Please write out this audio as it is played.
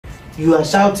You are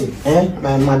shouting, eh?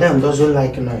 My madam doesn't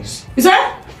like noise. Is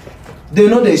that? They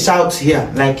know they shout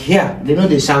here, like here. They know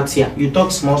they shout here. You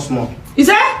talk small. Is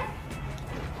that?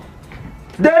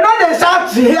 They know they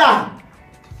shout here.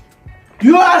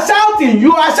 You are shouting.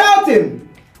 You are shouting.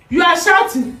 You are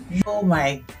shouting. Oh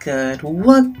my god,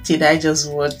 what did I just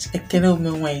watch? Ekene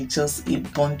Umenwa is just a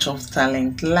bunch of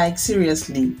talent. Like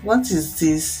seriously, what is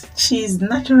this? She's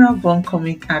natural born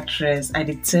comic actress, I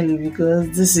did tell you,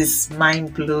 because this is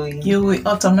mind blowing. You will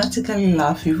automatically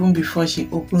laugh even before she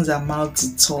opens her mouth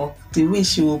to talk. The way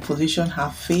she will position her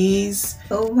face.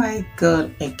 Oh my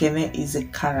god, Ekene is a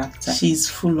character. She's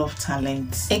full of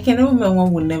talent. Ekene Umenwa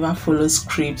will never follow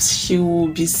scripts. She will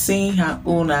be saying her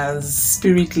own as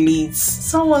spirit leads.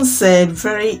 Someone said,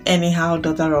 very anyhow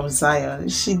daughter of Zion.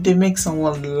 They make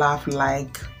someone laugh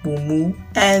like Mumu,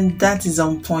 and that is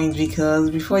on point, because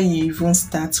before you even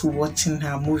start watching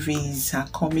her movies, her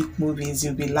comic movies,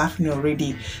 you'll be laughing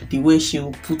already. The way she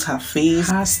will put her face,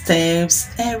 her steps,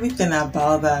 everything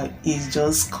about her is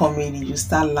just comedy. You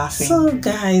start laughing. So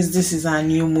guys, this is our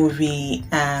new movie,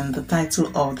 and the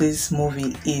title of this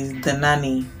movie is The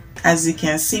Nanny. As you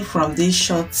can see from this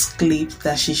short clip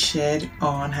that she shared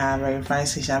on her verified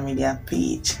social media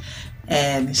page,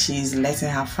 and she's letting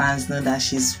her fans know that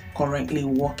she's currently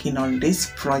working on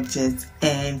this project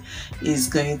and is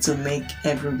going to make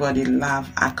everybody laugh.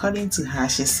 According to her,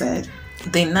 she said,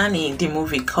 The Nanny, the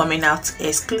movie, coming out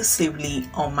exclusively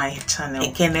on my channel,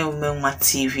 Ekene Umenwa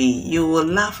TV. You will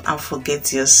laugh and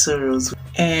forget your sorrows.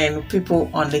 And people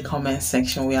on the comment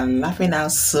section, we are laughing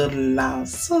out so loud.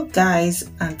 So guys,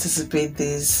 anticipate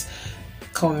this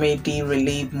comedy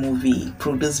relief movie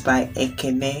produced by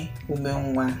Ekene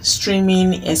Umenwa,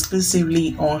 streaming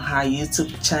exclusively on her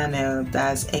YouTube channel,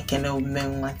 that's Ekene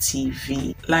Umenwa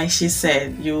TV. Like she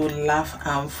said, you will laugh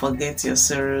and forget your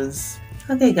sorrows.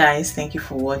 Okay guys, thank you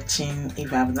for watching. If you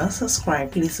have not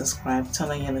subscribed, please subscribe, turn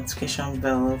on your notification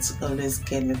bell to always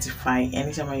get notified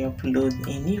anytime I upload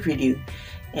a new video.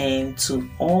 And to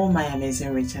all my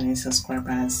amazing returning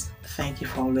subscribers, thank you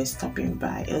for always stopping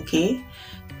by. Okay,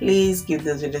 please give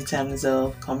this video a thumbs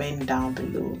up, comment down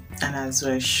below, and as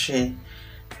well share.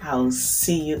 I'll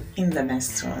see you in the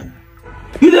next one.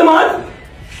 You the man?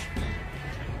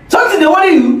 Something they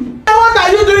worry you? What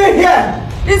are you doing here?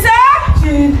 Is that?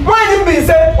 Why you be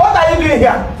saying? What are you doing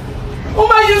here?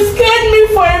 Woman, you scared me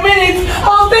for a minute. I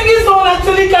was thinking someone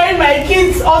actually carried my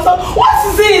kids also. What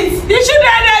is it? You should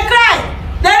they cry.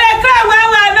 They cry when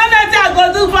I don't know what I go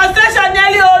do. Frustration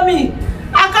nearly owe me.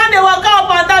 I can't walk up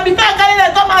and down because I carry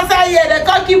them come outside here. They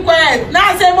can't keep quiet.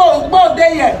 Now I say more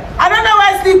day here. I don't know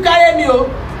why sleep carry me. Oh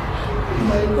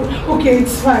my God. Okay,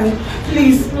 it's fine.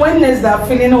 Please, when there's that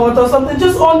feeling hot or something,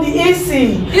 just on the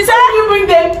AC. Is that you bring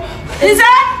them? Is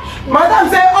that? Madam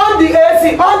say on the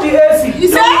AC, on the AC.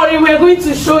 Don't worry, we're going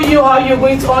to show you how you're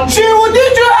going to on. She will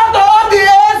teach you how to on the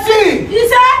AC. Is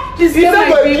that? Just get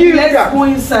my baby. Let's go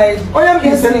inside. Oh yeah,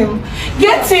 get him.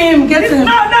 Get him. Get him.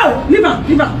 No, leave him.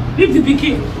 Leave the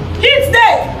pikin. He's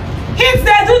there.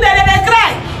 Do they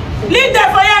cry. Leave there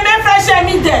for you, make fresh air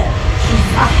meet there.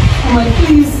 Oh my,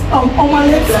 please.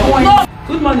 Let's go. No.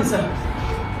 Good morning, sir.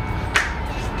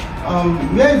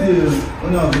 Where is the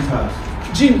owner of this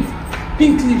house? Jim.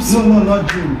 Pink lips. No,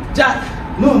 not Jim.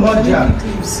 Jack. No, not Jack.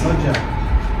 Pink lips. Not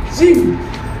Jack. Jim.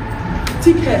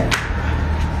 Thick hair.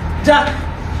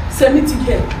 Jack. Semi-thick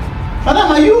hair.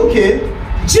 Madam, are you okay?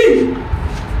 Jim.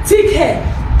 Thick hair.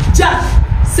 Jack.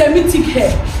 Semi-thick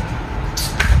hair.